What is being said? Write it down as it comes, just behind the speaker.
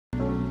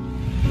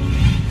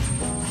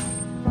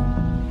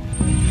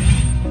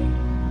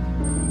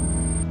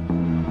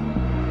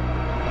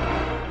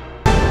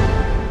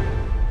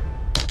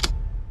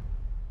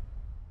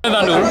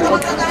Ordinateur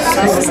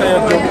Sénégal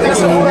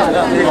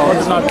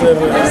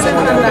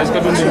est-ce que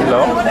du nit la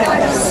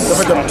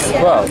dafa jot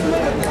waaw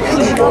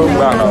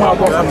mouvement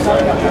boo xam ne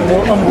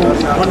moo ëmb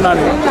mën naa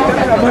ne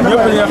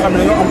ñëpp ñi nga xam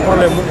ne ñoo am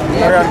problème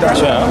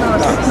orientation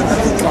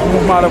ndax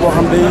mouvement la boo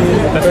xam day li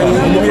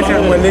muy xeex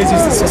mooy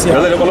l'injustice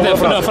sociale boo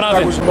xam ne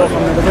dafay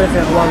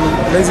xeex wàllu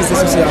l'injustice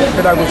sociale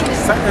pédagogique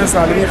chaque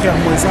instant li ñuy xeex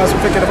mooy saa su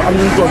fekkee dafa am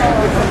ñu toog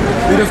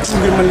ñu def ci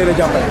ngir mën leen a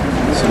jàppale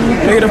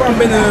léegi dafa am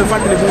benn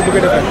fàttali bu ñu bëgg a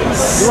defee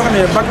di wax ne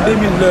bac 2018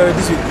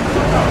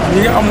 ñi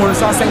ngi amoon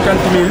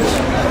 157 000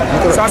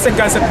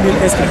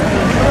 inscrits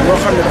yoo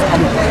xam ne dafa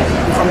amul yoo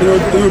xam ne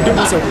dañoo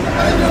déposé wu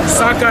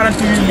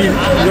 148 000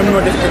 ñoom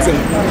ñoo def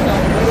examen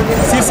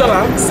sur cela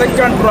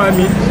 53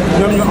 000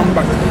 ñoom ñoo am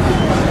bac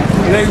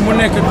léegi mu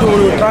nekk taux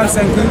 35,7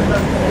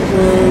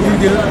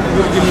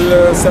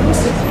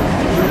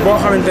 boo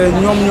xamante ne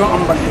ñoom ñoo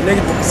am bac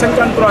léegi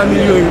 53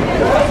 000 yooyu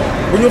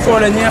bu ñu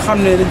xoolee ñi nga xam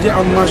ne dañ ci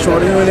am mention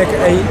dañoo nekk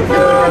ay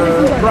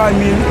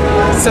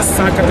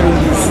 3790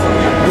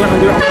 ñi nga xam ne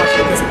dañoo am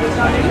mention kese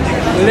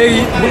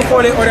léegi bu ñu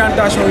xoolee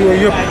orientation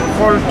yooyu yëpp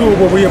xool taux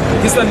boobu yëpp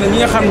gis nañ ne ñi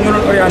nga xam ne ñoo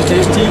doon orienté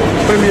ci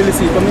premier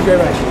lycée comme ni koy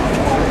waxee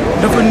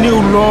dafa néew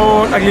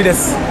lool ak li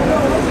des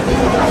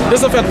de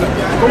ce fait nag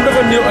comme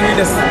dafa néew ak li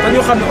des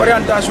dañoo xam ne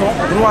orientation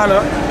droit la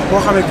boo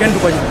xam ne kenn du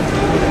ko ñàkk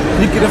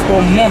nit ki def ko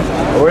moom.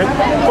 oui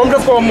comme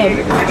def ko moom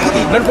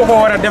dañ ko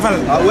war a defal.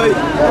 ah oui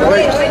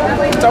oui.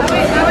 tam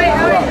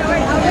waaw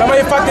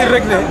damay fàttali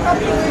rek ne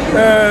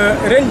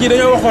ren ji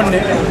dañoo waxoon ne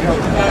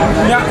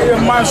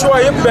ma choix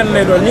yëpp benn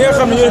lay doon ñi nga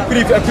xam ne ñoo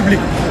privé ak public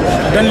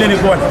dañ leen di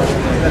boole.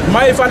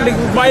 maa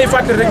ngi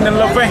fàttali rek ne le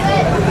 20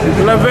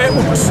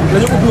 août la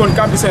ñu ubbi woon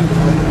campus Sainte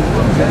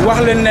wax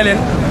leen ne leen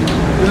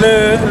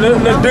le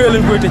 2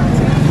 lañ koy tëj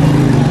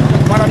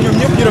maanaam ñoom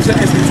ñëpp ñu def seen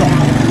inscription.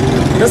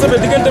 de ce fait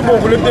diggante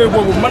boobu le 2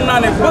 boobu mën naa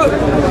ne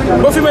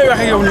ba fi may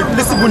waxee yow nii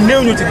liste bu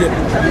néew ñu ci génn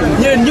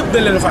ñeneen ñëpp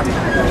dañ leen fàtte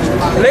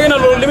léegi nag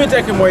loolu li muy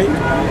tekki mooy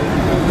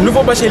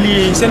nouveau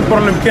bachelier yi seen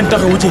problème kenn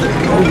taxawu ci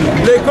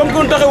léegi comme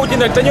kon taxawu ci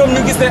nag te ñoom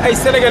ñu gis ne ay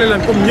sénégalais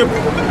lañ comme ñëpp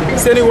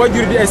seen i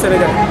wajur di ay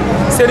sénégalais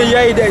seen i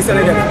yaay di ay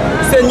sénégalais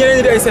seen ñeneen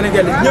ñi di ay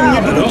sénégalais ñoom ñu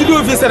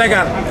juddoo fii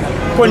Sénégal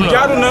kon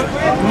jaadu na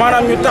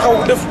maanaam ñu taxaw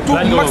def tout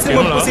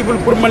maximum possible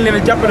pour mën leen a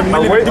jàppale mën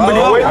leen a dimbali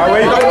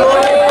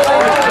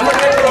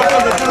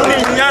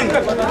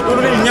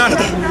lu ñuy ñaan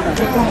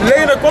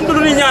léegi nag comme du lu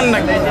ñuy ñaan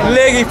nag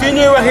léegi fii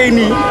ñuy waxee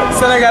nii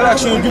Sénégal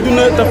Action judd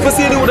na te fas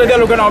yéene wut a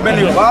dellu gannaaw benn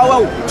yoon.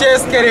 waaw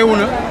Thiès créé wu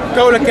na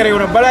Kaolack créé wu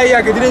na balaa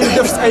yàgg dinañu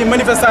def ay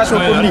manifestation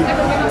comme nii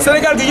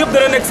Sénégal gi yëpp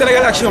dana nekk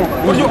Sénégal Action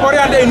pour ñu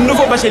orienter ay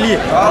nouveaux bacheliers.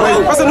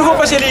 parce que nouveaux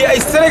bacheliers ay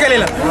sénégalais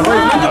la.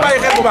 ñu bàyyi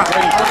xel bu baax.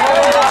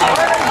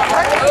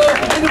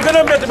 ñu gën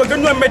a métti ba gën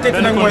ñoo métti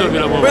nag mooy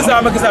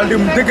président Macky Sall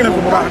dem dégg na ko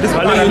bu baax.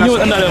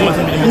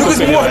 ñu gis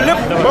mu wax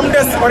lépp ba mu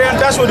des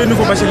orientation des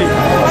nouveaux bacheliers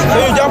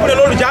dañu jàpp ne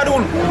loolu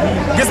jaaduwul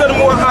gis nañu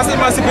mu wax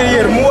enseignement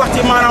supérieur mu wax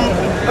ci maanaam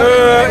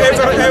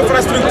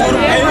infrastructure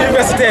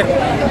universitaire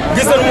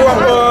gis nañu mu wax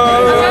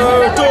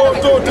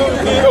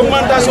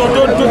augmentation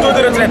taux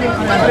de retraite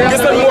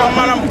gis nañu mu wax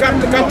maanaam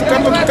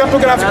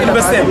cartographie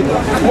universitaire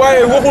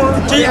waaye waxul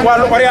ci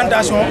wàllu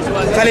orientation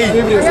xale yi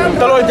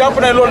te loolu jàpp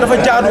ne loolu dafa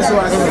jaadu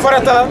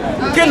farata la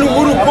kenn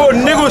waru koo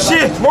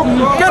négocier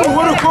kenn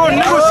waru koo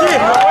négocier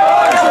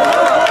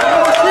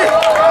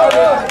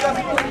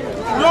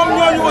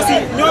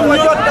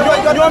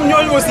ñoom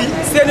ñooñu aussi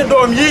seeni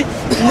doom yi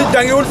ñu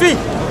jàngewul fii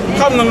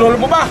xam na loolu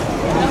bu baax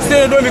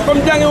seeni doom yi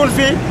comme jàngewul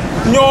fii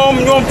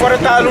ñoom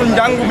farataalul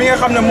njàng bi nga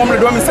xam ne moom la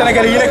doomi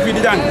Sénégalais yi nekk fii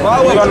di jàng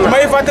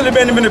may fàttali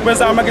benn minute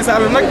président Macky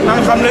Sall nag na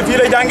nga xam ne fii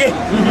la jàngee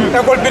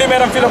école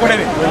primaire am fii la ko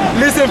defee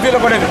lycée fii la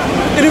ko defee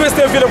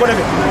université fii la ko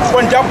defee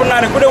kon jàpp naa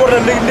ne ku ne war na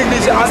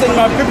négliger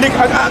enseignement public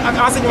ak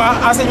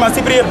enseignement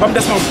supérieur ba mu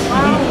des moom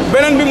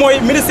beneen bi mooy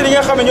ministre yi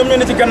nga xam ne ñoom ñoo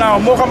ne ci gannaaw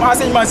moo xam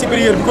enseignement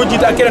supérieur bi ko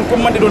jiite ak keneen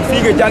comme man di doon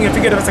fii nga jàngee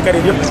fii nga def sa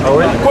carrière yëpp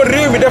kon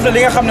réew mi def na li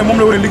nga xam ne moom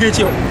la war a liggéey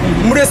ci yow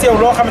mu des yow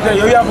loo xamante ne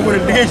yow yaa ko war a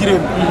liggéey ci réew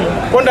mi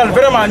kon daal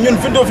vraiment ñun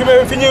fi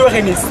ñuy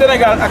waxee ni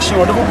Sénégal Action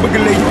dafa bëgg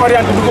léegi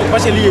orienté du ko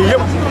bachelier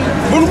yëpp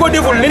buñ ko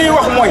deful li ñuy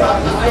wax mooy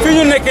fi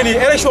ñu nekk nii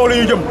élection la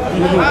ñu jëm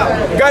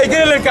gars yi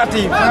génne leen carte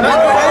yi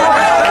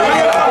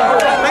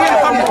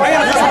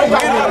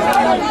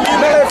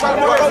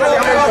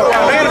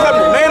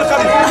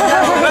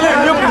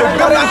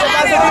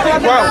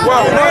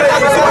waaw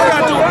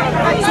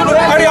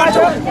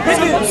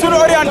suñu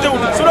orienté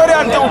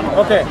wul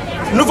ok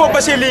nouveau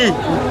bachelier yi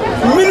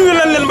minuit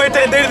lan leen may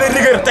tey day de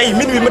rigueur tey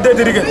minuit ma day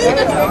de rigueur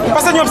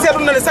parce que ñoom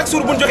seetlu na ne chaque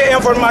jour bu ñu joxee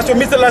information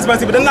ministre de l'enseignement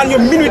supérieur dañ naan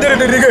ñoom minuit day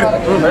de rigueur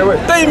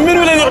tey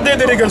minuit lañ wax day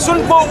de rigueur suñ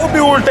ko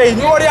ubbiwul tey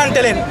ñu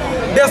orienté leen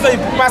des na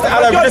passé à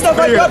la vitesse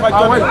supérieure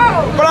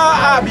plan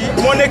A bi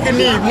moo nekk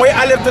nii mooy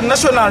alerte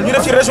nationale ñu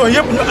def ci région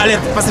yëpp ñu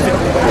alerte pacifique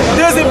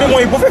deuxième bi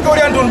mooy bu fekkee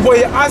orienté wul booy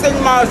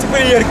enseignement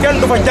supérieur kenn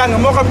du fa jàng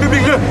moo xam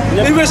public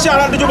la université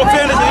Cheikh Anta Diop ak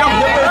fenn ci yam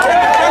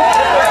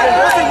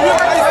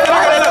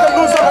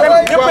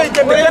ñëpp fay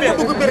jënd kenn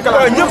dugg biir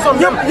kala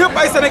ñëpp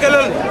ay sénégalais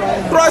la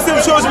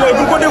troisième chose mooy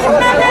bu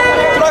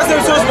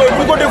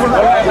ko deful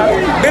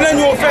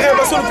dinañu fexe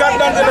ba sunu carte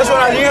d'identité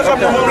nationale yi nga xam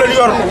ne moom la ñu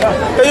yor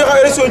te ñu xam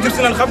élection jur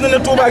si nan xam na ne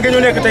Touba gi ñu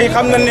nekk tey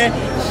xam nañ ne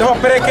dafa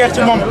précaire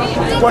ci moom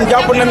kon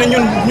jàpp na ne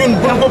ñun buñ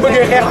ko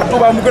bëggee xeex ak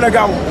Touba mu gën a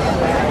gaaw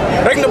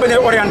rek na bañ a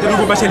orienté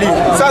nouveau bachelier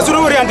saa su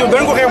ñu orienté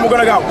dañ ko xeex mu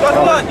gën a gaaw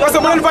parce que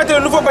bu leen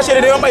fàttali nouveau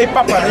bachelier dañoo am ay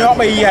papa dañoo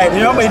am ay yaay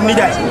dañoo am ay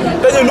nijaay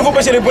te ñooñu nouveau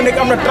bachelier bu nekk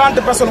am na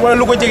 30 personnes wala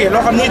lu ko jege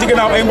loo xam ñu ngi ci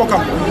gannaaw ay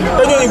mbokkam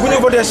te ñooñu bu ñu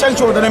voté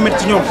sanction dana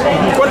métti ci ñoom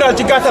kon daal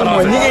ci gàttal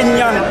mooy ñi ngi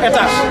ñaan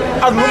état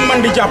ak lu mu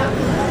mën di jàpp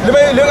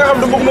li nga xam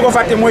ne bëgg ma ko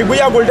fàtte mooy bu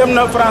yàggul dem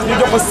na France ñu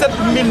jox ko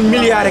 7000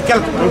 milliards et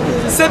quelque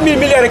 7000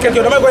 milliards et quelque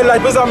yow damay koy laaj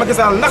président Macky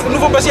Sall ndax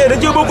nouveau bachelier da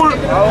cee bokkul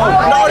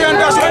ndax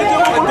orientation da cee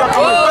bokkul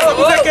parce que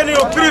bu fekkee ne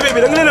yow privé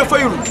bi da nga leen a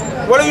fayul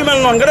wala yu mel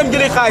noonu nga dem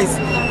jëli xaalis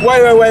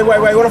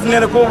waay wolof nee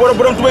na ko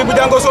borom tubéy bu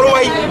jàngoo solo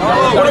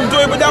borom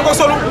tubéy bu jàngoo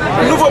solo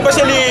nouveau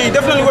bachelier yi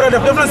def nañu war a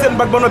def nañ seen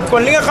bac ba noppi kon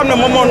li nga xam ne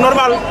moom moo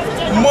normal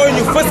mooy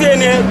ñu fas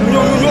yéene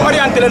ñu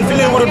orienté leen fi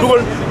leen war a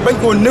dugal bañ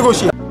koo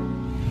négocier